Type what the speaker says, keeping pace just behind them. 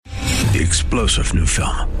The explosive new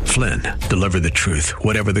film, Flynn, deliver the truth,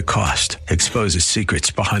 whatever the cost, exposes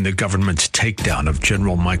secrets behind the government's takedown of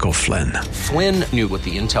General Michael Flynn. Flynn knew what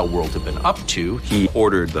the intel world had been up to. He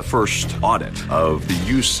ordered the first audit of the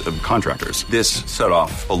use of contractors. This set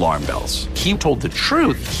off alarm bells. He told the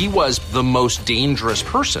truth. He was the most dangerous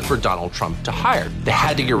person for Donald Trump to hire. They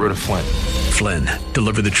had to get rid of Flynn. Flynn,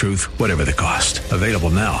 deliver the truth, whatever the cost. Available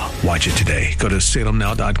now. Watch it today. Go to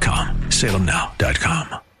salemnow.com.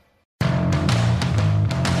 salemnow.com.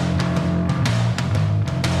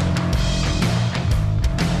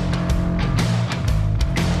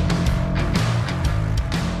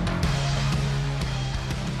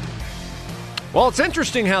 Well, it's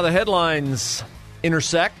interesting how the headlines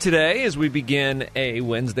intersect today as we begin a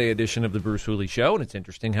Wednesday edition of the Bruce Hooley Show, and it's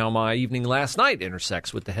interesting how my evening last night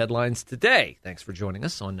intersects with the headlines today. Thanks for joining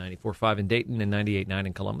us on 94.5 in Dayton and 98.9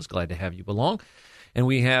 in Columbus. Glad to have you along. And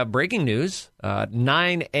we have breaking news,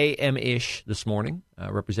 9 a.m.-ish this morning.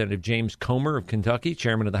 Representative James Comer of Kentucky,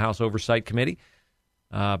 chairman of the House Oversight Committee,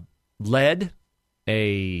 led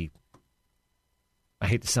I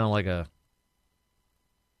hate to sound like a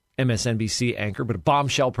MSNBC anchor, but a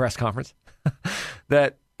bombshell press conference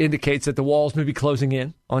that indicates that the walls may be closing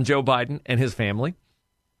in on Joe Biden and his family.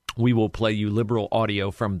 We will play you liberal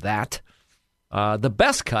audio from that. The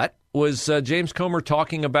best cut was James Comer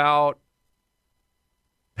talking about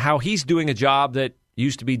how he's doing a job that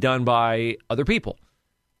used to be done by other people,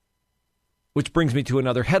 which brings me to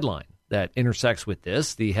another headline that intersects with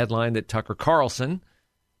this. The headline that Tucker Carlson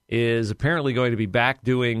is apparently going to be back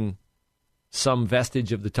doing some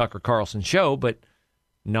vestige of the Tucker Carlson show, but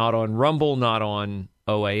not on Rumble, not on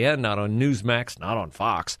OAN, not on Newsmax, not on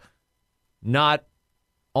Fox, not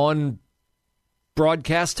on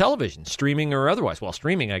broadcast television, streaming or otherwise. Well,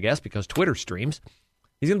 streaming, I guess, because Twitter streams.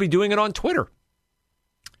 He's going to be doing it on Twitter.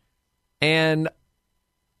 And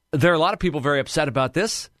there are a lot of people very upset about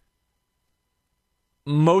this.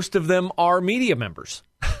 Most of them are media members,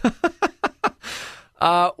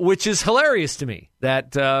 which is hilarious to me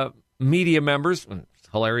that media members, it's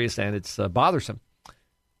hilarious and it's bothersome.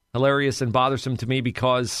 Hilarious and bothersome to me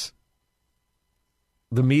because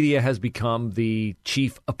the media has become the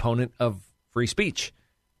chief opponent of free speech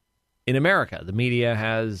in America. The media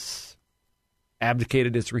has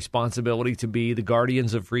abdicated its responsibility to be the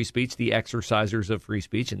guardians of free speech, the exercisers of free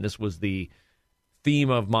speech, and this was the theme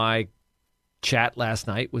of my chat last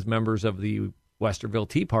night with members of the Westerville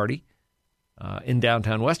Tea Party. In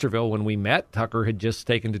downtown Westerville, when we met, Tucker had just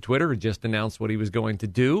taken to Twitter, had just announced what he was going to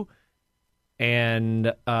do.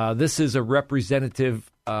 And this is a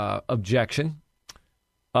representative objection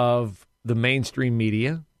of the mainstream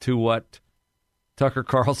media to what Tucker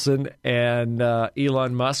Carlson and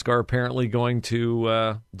Elon Musk are apparently going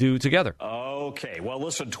to do together. Okay. Well,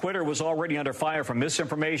 listen, Twitter was already under fire from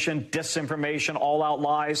misinformation, disinformation, all-out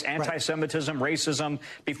lies, anti-Semitism, racism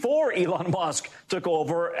before Elon Musk took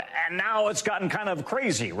over. And now it's gotten kind of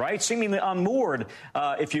crazy, right? Seemingly unmoored,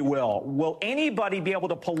 if you will. Will anybody be able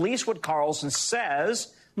to police what Carlson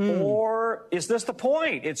says? Or is this the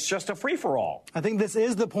point? It's just a free-for-all. I think this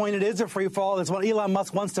is the point. It is a free-for-all. It's what Elon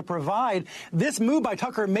Musk wants to provide. This move by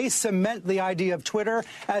Tucker may cement the idea of Twitter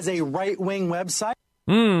as a right-wing website.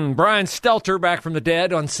 Brian Stelter, back from the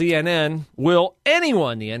dead on CNN. Will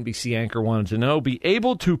anyone, the NBC anchor wanted to know, be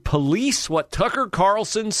able to police what Tucker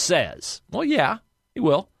Carlson says? Well, yeah, he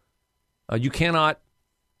will. You cannot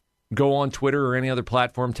go on Twitter or any other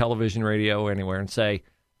platform, television, radio, anywhere, and say,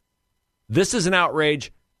 this is an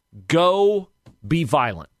outrage. Go be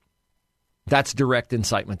violent. That's direct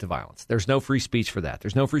incitement to violence. There's no free speech for that.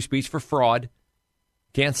 There's no free speech for fraud.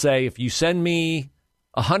 Can't say, if you send me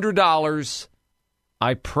 $100,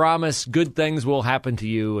 I promise good things will happen to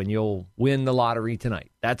you and you'll win the lottery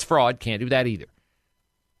tonight. That's fraud. Can't do that either.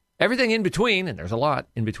 Everything in between, and there's a lot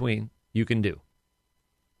in between, you can do.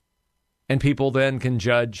 And people then can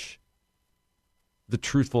judge the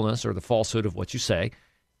truthfulness or the falsehood of what you say.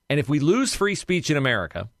 And if we lose free speech in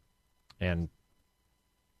America, and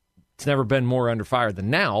it's never been more under fire than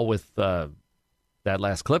now with that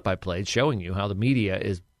last clip I played showing you how the media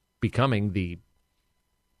is becoming the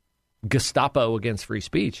Gestapo against free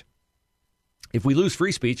speech. If we lose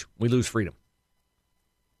free speech, we lose freedom.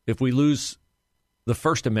 If we lose the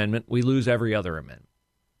First Amendment, we lose every other amendment.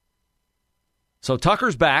 So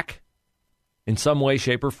Tucker's back in some way,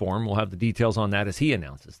 shape, or form. We'll have the details on that as he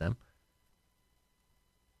announces them.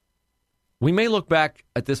 We may look back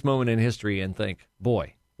at this moment in history and think,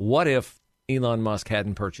 boy, what if Elon Musk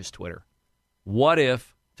hadn't purchased Twitter? What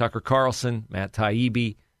if Tucker Carlson, Matt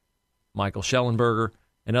Taibbi, Michael Schellenberger,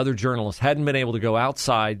 and other journalists hadn't been able to go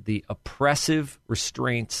outside the oppressive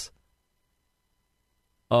restraints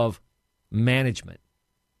of management?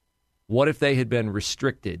 What if they had been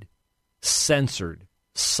restricted, censored,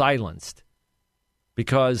 silenced?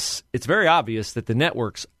 Because it's very obvious that the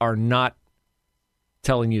networks are not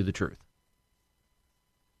telling you the truth.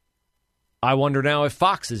 I wonder now if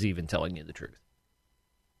Fox is even telling you the truth.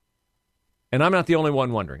 And I'm not the only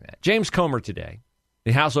one wondering that. James Comer today,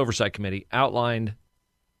 the House Oversight Committee, outlined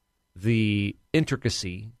the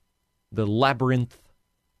intricacy, the labyrinth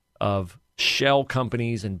of shell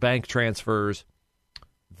companies and bank transfers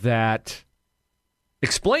that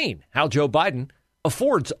explain how Joe Biden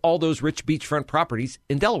affords all those rich beachfront properties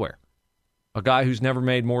in Delaware. A guy who's never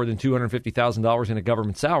made more than $250,000 in a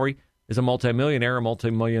government salary is a multimillionaire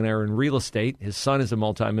in real estate. His son is a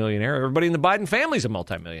multimillionaire. Everybody in the Biden family is a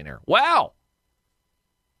multimillionaire. Wow.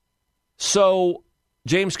 So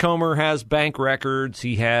James Comer has bank records.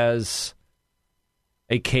 He has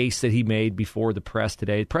a case that he made before the press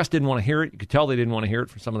today. The press didn't want to hear it. You could tell they didn't want to hear it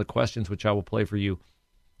for some of the questions, which I will play for you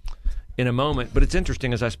in a moment. But it's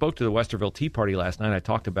interesting. As I spoke to the Westerville Tea Party last night, I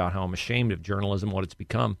talked about how I'm ashamed of journalism, what it's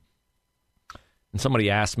become. And somebody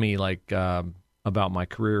asked me, about my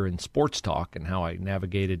career in sports talk and how I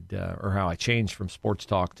navigated or how I changed from sports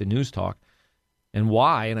talk to news talk and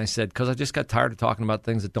why. And I said, because I just got tired of talking about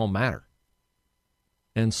things that don't matter.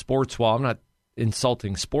 And sports, while I'm not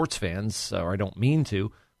insulting sports fans, or I don't mean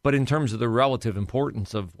to, but in terms of the relative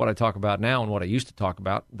importance of what I talk about now and what I used to talk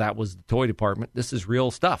about, that was the toy department. This is real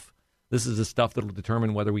stuff. This is the stuff that will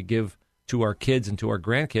determine whether we give to our kids and to our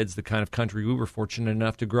grandkids the kind of country we were fortunate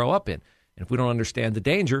enough to grow up in. And if we don't understand the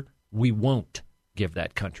danger, we won't give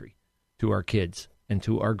that country to our kids and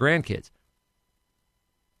to our grandkids.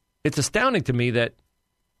 It's astounding to me that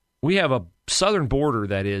we have a southern border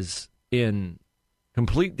that is in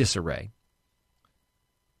complete disarray.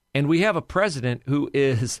 And we have a president who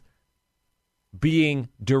is being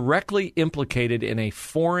directly implicated in a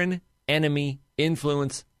foreign enemy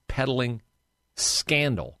influence peddling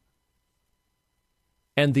scandal.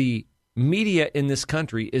 And the media in this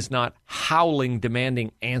country is not howling,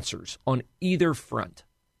 demanding answers on either front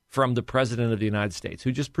from the President of the United States,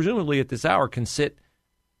 who just presumably at this hour can sit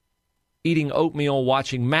eating oatmeal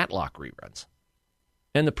watching Matlock reruns.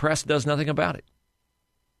 And the press does nothing about it.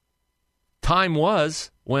 Time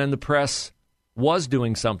was when the press was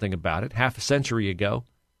doing something about it, half a century ago.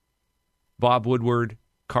 Bob Woodward,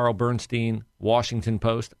 Carl Bernstein, Washington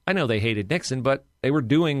Post. I know they hated Nixon, but they were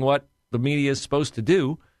doing what the media is supposed to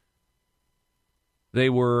do. They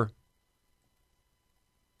were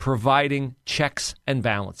providing checks and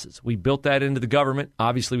balances. We built that into the government.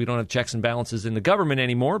 Obviously, we don't have checks and balances in the government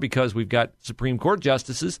anymore because we've got Supreme Court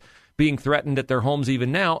justices being threatened at their homes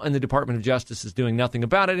even now, and the Department of Justice is doing nothing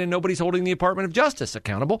about it, and nobody's holding the Department of Justice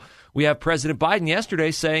accountable. We have President Biden yesterday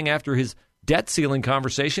saying after his debt ceiling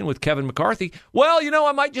conversation with Kevin McCarthy, well,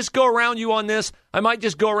 I might just go around you on this. I might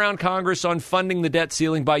just go around Congress on funding the debt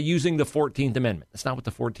ceiling by using the 14th Amendment. That's not what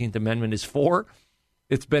the 14th Amendment is for.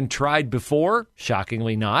 It's been tried before,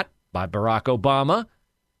 shockingly not, by Barack Obama.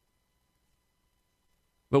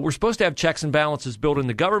 But we're supposed to have checks and balances built in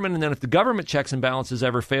the government, and then if the government checks and balances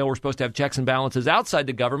ever fail, we're supposed to have checks and balances outside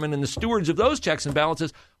the government, and the stewards of those checks and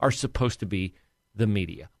balances are supposed to be the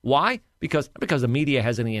media. Why? Not because the media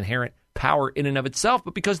has any inherent power in and of itself,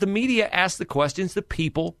 but because the media asks the questions the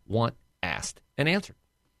people want asked and answered.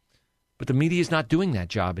 But the media is not doing that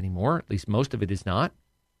job anymore, at least most of it is not.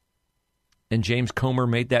 And James Comer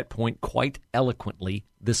made that point quite eloquently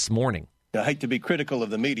this morning. I hate to be critical of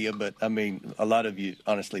the media, but I mean, a lot of you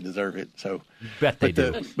honestly deserve it. So, bet they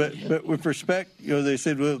do. But with respect, they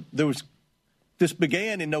said, well, this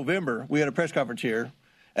began in November. We had a press conference here,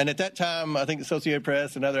 and at that time, I think the Associated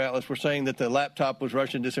Press and other outlets were saying that the laptop was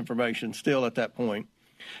Russian disinformation. Still at that point,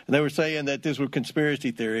 and they were saying that these were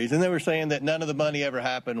conspiracy theories, and they were saying that none of the money ever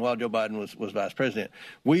happened while Joe Biden was vice president.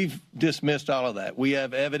 We've dismissed all of that. We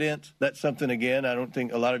have evidence. That's something, again, I don't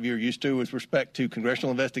think a lot of you are used to with respect to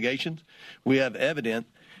congressional investigations. We have evidence.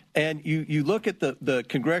 And you look at the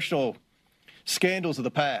congressional scandals of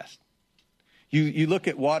the past. You look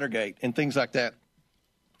at Watergate and things like that.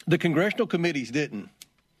 The congressional committees didn't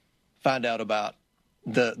find out about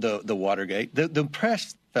the Watergate. The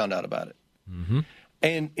press found out about it. Mm-hmm.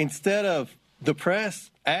 And instead of the press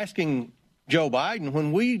asking Joe Biden,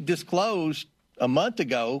 when we disclosed a month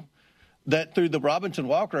ago that through the Robinson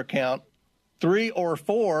Walker account, 3 or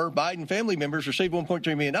 4 Biden family members received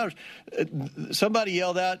 $1.3 million, somebody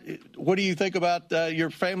yelled out, what do you think about your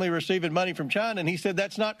family receiving money from China? And he said,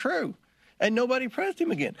 that's not true. And nobody pressed him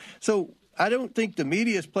again. So I don't think the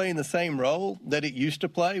media is playing the same role that it used to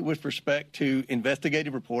play with respect to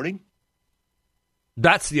investigative reporting.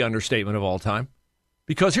 That's the understatement of all time.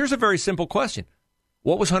 Because here's a very simple question.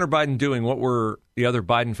 What was Hunter Biden doing? What were the other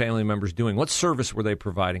Biden family members doing? What service were they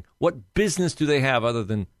providing? What business do they have other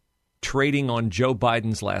than trading on Joe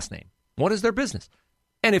Biden's last name? What is their business?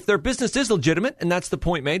 And if their business is legitimate, and that's the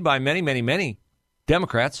point made by many, many, many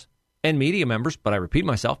Democrats and media members, but I repeat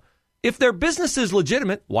myself, if their business is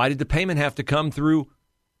legitimate, why did the payment have to come through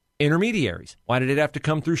intermediaries? Why did it have to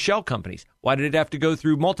come through shell companies? Why did it have to go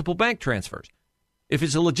through multiple bank transfers? If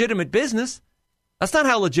it's a legitimate business, that's not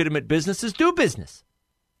how legitimate businesses do business.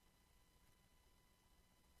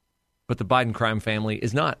 But the Biden crime family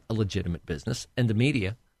is not a legitimate business, and the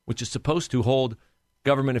media, which is supposed to hold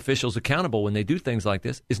government officials accountable when they do things like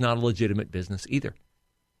this, is not a legitimate business either.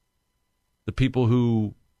 The people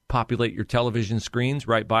who populate your television screens,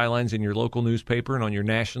 write bylines in your local newspaper and on your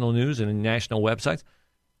national news and in national websites,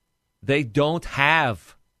 they don't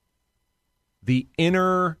have the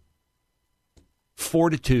inner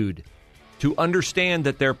fortitude to understand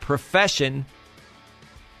that their profession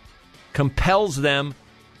compels them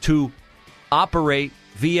to operate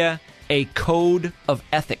via a code of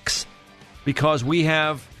ethics, because we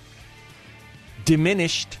have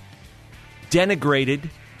diminished, denigrated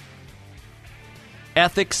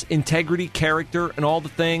ethics, integrity, character, and all the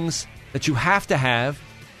things that you have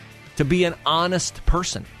to be an honest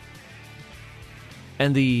person.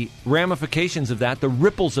 And the ramifications of that, the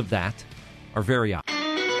ripples of that, are very obvious.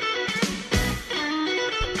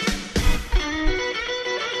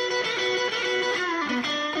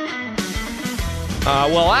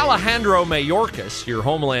 Well, Alejandro Mayorkas, your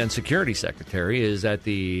Homeland Security Secretary, is at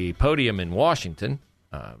the podium in Washington.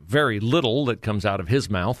 Very little that comes out of his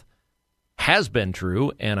mouth has been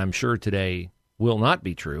true, and I'm sure today will not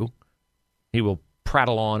be true. He will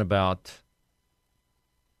prattle on about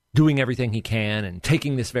doing everything he can and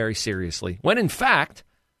taking this very seriously, when in fact,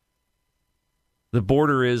 the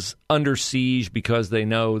border is under siege because they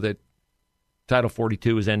know that Title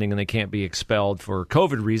 42 is ending and they can't be expelled for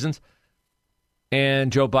COVID reasons.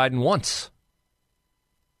 And Joe Biden wants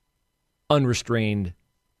unrestrained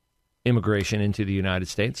immigration into the United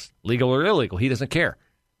States, legal or illegal. He doesn't care.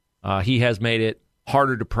 He has made it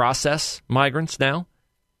harder to process migrants now.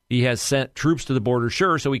 He has sent troops to the border,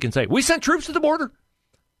 sure, so we can say, we sent troops to the border.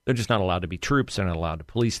 They're just not allowed to be troops. They're not allowed to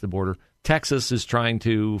police the border. Texas is trying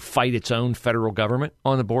to fight its own federal government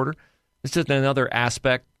on the border. It's just another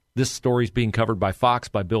aspect. This story is being covered by Fox,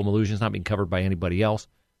 by Bill Maloogian. It's not being covered by anybody else.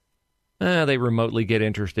 They remotely get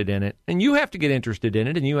interested in it. And you have to get interested in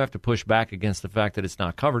it, and you have to push back against the fact that it's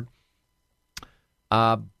not covered.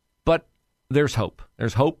 But there's hope.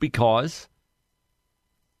 There's hope because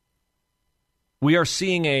we are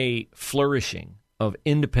seeing a flourishing of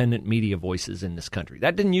independent media voices in this country.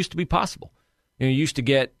 That didn't used to be possible. You used to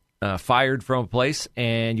get fired from a place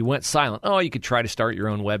and you went silent. Oh, you could try to start your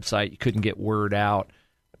own website. You couldn't get word out.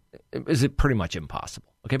 It was pretty much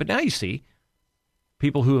impossible. Okay, but now you see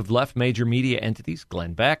people who have left major media entities,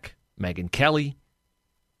 Glenn Beck, Megyn Kelly,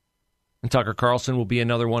 and Tucker Carlson will be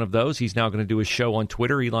another one of those. He's now going to do a show on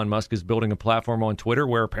Twitter. Elon Musk is building a platform on Twitter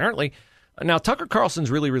where apparently, now Tucker Carlson's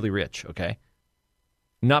really, really rich, okay?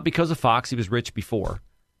 Not because of Fox. He was rich before.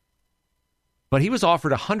 But he was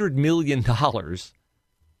offered $100 million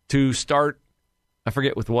to start, I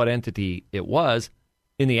forget with what entity it was,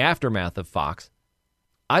 in the aftermath of Fox.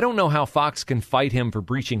 I don't know how Fox can fight him for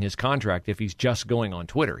breaching his contract if he's just going on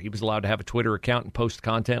Twitter. He was allowed to have a Twitter account and post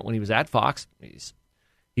content when he was at Fox.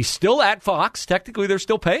 He's still at Fox. Technically, they're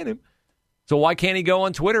still paying him. So why can't he go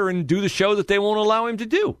on Twitter and do the show that they won't allow him to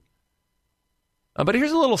do? But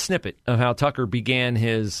here's a little snippet of how Tucker began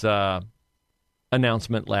his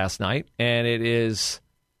announcement last night, and it is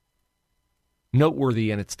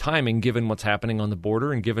noteworthy in its timing given what's happening on the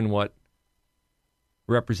border and given what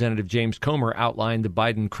Representative James Comer outlined the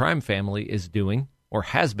Biden crime family is doing or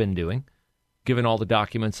has been doing, given all the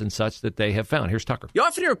documents and such that they have found. Here's Tucker. You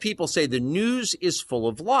often hear people say the news is full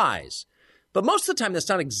of lies, but most of the time that's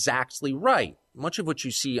not exactly right. Much of what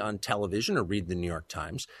you see on television or read the New York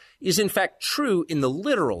Times is in fact true in the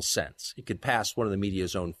literal sense. It could pass one of the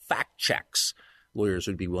media's own fact checks. Lawyers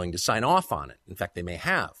would be willing to sign off on it. In fact, they may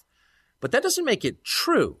have. But that doesn't make it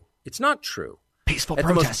true. It's not true. Peaceful At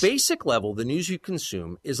protest. the most basic level, the news you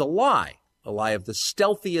consume is a lie of the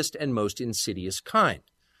stealthiest and most insidious kind.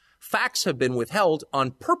 Facts have been withheld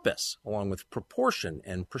on purpose, along with proportion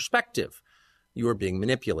and perspective. You are being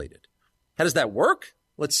manipulated. How does that work?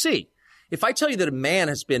 Let's see. If I tell you that a man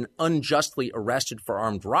has been unjustly arrested for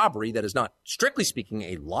armed robbery, that is not, strictly speaking,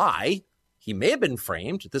 a lie. He may have been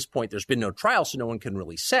framed. At this point, there's been no trial, so no one can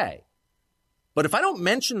really say. But if I don't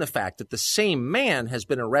mention the fact that the same man has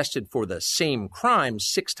been arrested for the same crime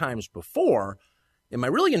 6 times before, am I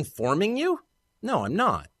really informing you? No, I'm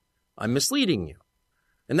not. I'm misleading you.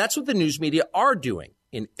 And that's what the news media are doing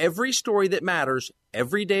in every story that matters,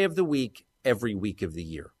 every day of the week, every week of the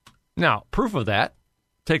year. Now, proof of that,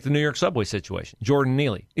 take the New York subway situation. Jordan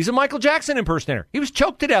Neely. He's a Michael Jackson impersonator. He was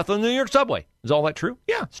choked to death on the New York subway. Is all that true?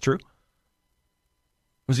 Yeah, it's true.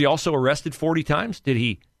 Was he also arrested 40 times? Did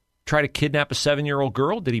he try to kidnap a 7-year-old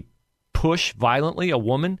girl? Did he push violently a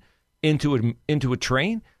woman into a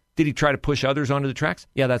train? Did he try to push others onto the tracks?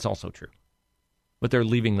 Yeah, that's also true. But they're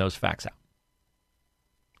leaving those facts out.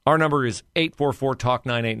 Our number is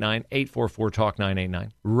 844-TALK-989, 844-TALK-989.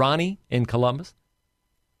 Ronnie in Columbus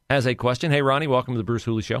has a question. Hey, Ronnie, welcome to the Bruce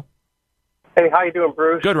Hooley Show. Hey, how you doing,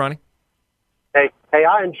 Bruce? Good, Ronnie. Hey,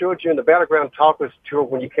 I enjoyed you in the Battleground Talkers tour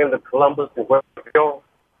when you came to Columbus and Westville.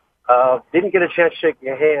 Didn't get a chance to shake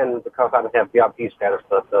your hand because I didn't have VIP status,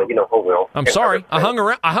 but oh well. I'm sorry. I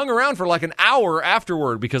hung around for like an hour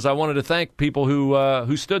afterward because I wanted to thank people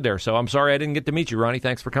who stood there. So I'm sorry I didn't get to meet you, Ronnie.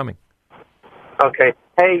 Thanks for coming. Okay.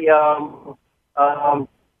 Hey, oh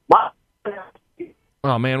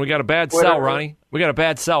man, we got a bad cell, Ronnie. We got a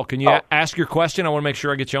bad cell. Can you ask your question? I want to make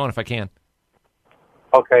sure I get you on if I can.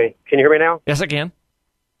 Okay. Can you hear me now? Yes, I can.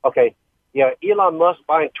 Okay. Yeah, Elon Musk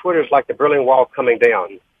buying Twitter is like the Berlin Wall coming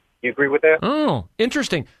down. You agree with that? Oh,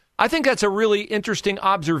 interesting. I think that's a really interesting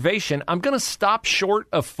observation. I'm going to stop short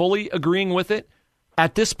of fully agreeing with it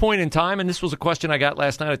at this point in time. And this was a question I got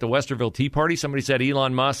last night at the Westerville Tea Party. Somebody said,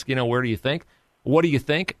 Elon Musk, where do you think? What do you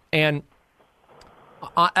think? And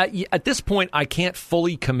at this point, I can't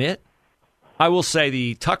fully commit. I will say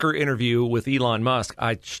the Tucker interview with Elon Musk,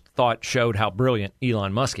 I thought showed how brilliant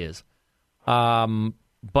Elon Musk is. But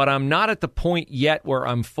I'm not at the point yet where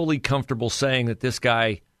I'm fully comfortable saying that this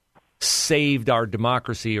guy saved our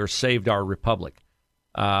democracy or saved our republic.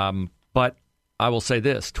 But I will say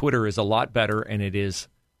this, Twitter is a lot better, and it is,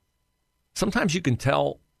 sometimes you can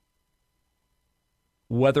tell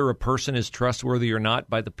whether a person is trustworthy or not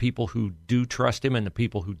by the people who do trust him and the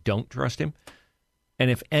people who don't trust him.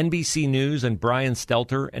 And if NBC News and Brian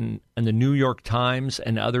Stelter and the New York Times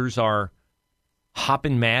and others are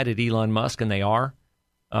hopping mad at Elon Musk, and they are,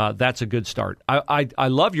 that's a good start. I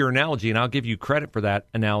love your analogy, and I'll give you credit for that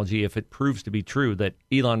analogy if it proves to be true that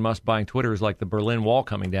Elon Musk buying Twitter is like the Berlin Wall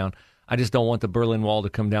coming down. I just don't want the Berlin Wall to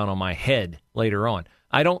come down on my head later on.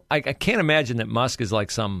 I can't imagine that Musk is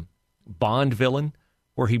like some Bond villain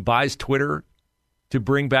where he buys Twitter to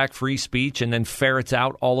bring back free speech and then ferrets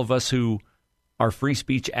out all of us who are free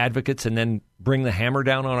speech advocates and then bring the hammer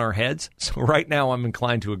down on our heads. So right now I'm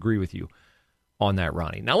inclined to agree with you on that,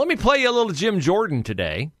 Ronnie. Now let me play you a little Jim Jordan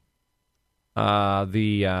today.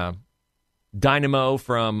 The dynamo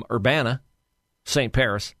from Urbana, St.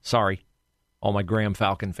 Paris. Sorry. All my Graham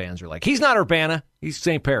Falcon fans are like, he's not Urbana, he's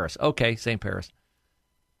St. Paris. Okay, St. Paris.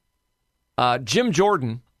 Jim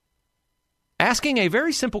Jordan asking a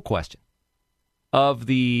very simple question of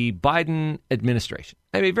the Biden administration.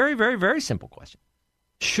 A very, very, very simple question.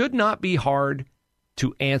 Should not be hard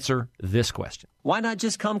to answer this question. Why not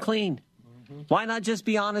just come clean? Why not just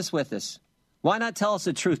be honest with us? Why not tell us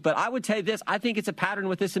the truth? But I would tell you this, I think it's a pattern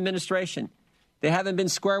with this administration. They haven't been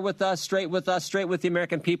square with us, straight with the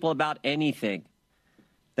American people about anything.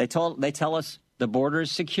 They tell us the border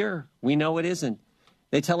is secure. We know it isn't.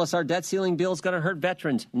 They tell us our debt ceiling bill is going to hurt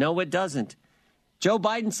veterans. No, it doesn't. Joe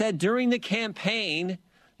Biden said during the campaign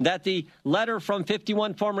that the letter from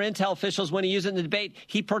 51 former intel officials, when he used it in the debate,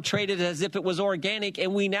 he portrayed it as if it was organic.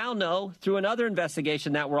 And we now know through another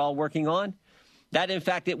investigation that we're all working on that, in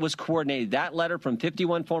fact, it was coordinated. That letter from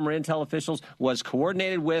 51 former intel officials was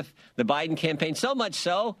coordinated with the Biden campaign. So much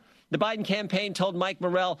so, the Biden campaign told Mike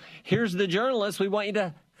Morrell, here's the journalist we want you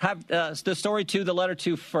to have the story to, the letter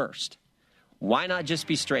to first. Why not just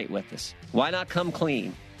be straight with us? Why not come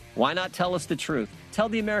clean? Why not tell us the truth? Tell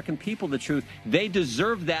the American people the truth. They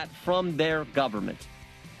deserve that from their government.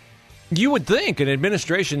 You would think an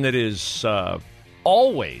administration that is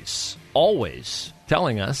always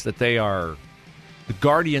telling us that they are the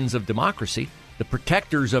guardians of democracy, the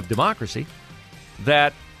protectors of democracy,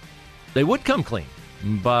 that they would come clean.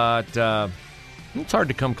 But it's hard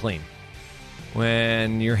to come clean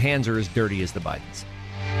when your hands are as dirty as the Bidens.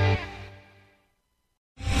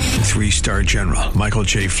 3-star General Michael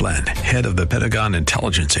J. Flynn, head of the Pentagon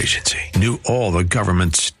Intelligence Agency, knew all the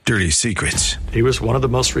government's dirty secrets. He was one of the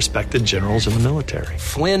most respected generals in the military.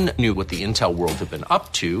 Flynn knew what the intel world had been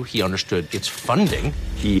up to. He understood its funding.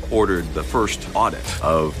 He ordered the first audit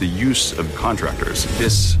of the use of contractors.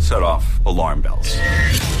 This set off alarm bells.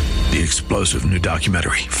 The explosive new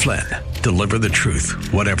documentary, Flynn, Deliver the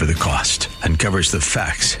Truth, Whatever the Cost, uncovers the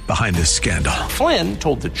facts behind this scandal. Flynn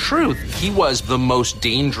told the truth. He was the most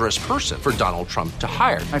dangerous person for Donald Trump to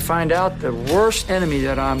hire. I find out the worst enemy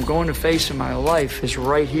that I'm going to face in my life is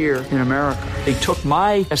right here in America. They took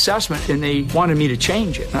my assessment and they wanted me to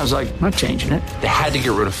change it. And I was like, I'm not changing it. They had to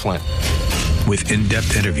get rid of Flynn. With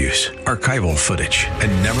in-depth interviews, archival footage,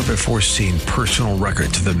 and never-before-seen personal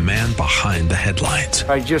records of the man behind the headlines.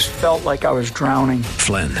 I just felt like I was drowning.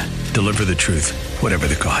 Flynn, Deliver the Truth, Whatever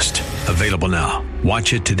the Cost. Available now.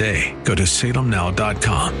 Watch it today. Go to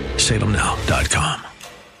salemnow.com. salemnow.com.